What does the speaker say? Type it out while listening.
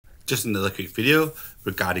just another quick video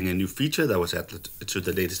regarding a new feature that was added to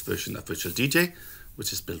the latest version of Virtual DJ,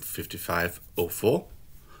 which is build 5504,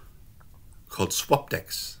 called swap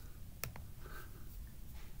decks.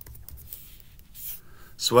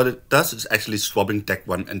 So what it does is actually swapping deck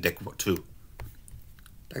 1 and deck 2,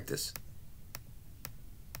 like this.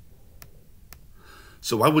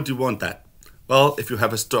 So why would you want that? Well, if you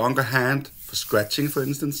have a stronger hand for scratching, for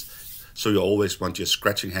instance, so you always want your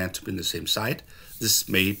scratching hand to be in the same side, this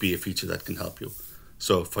may be a feature that can help you.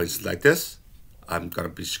 So for instance, like this, I'm gonna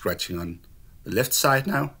be scratching on the left side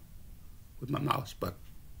now with my mouse, but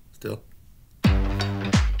still.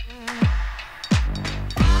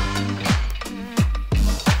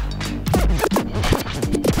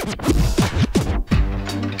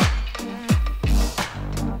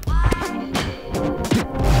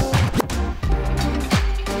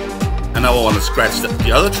 And now I want to scratch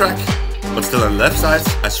the other track, but still on the left side.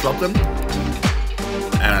 I swap them,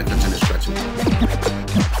 and I continue scratching.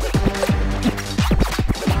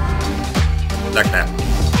 Like that.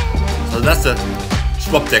 So that's the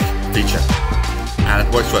swap deck feature. And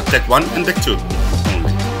it works for deck 1 and deck 2.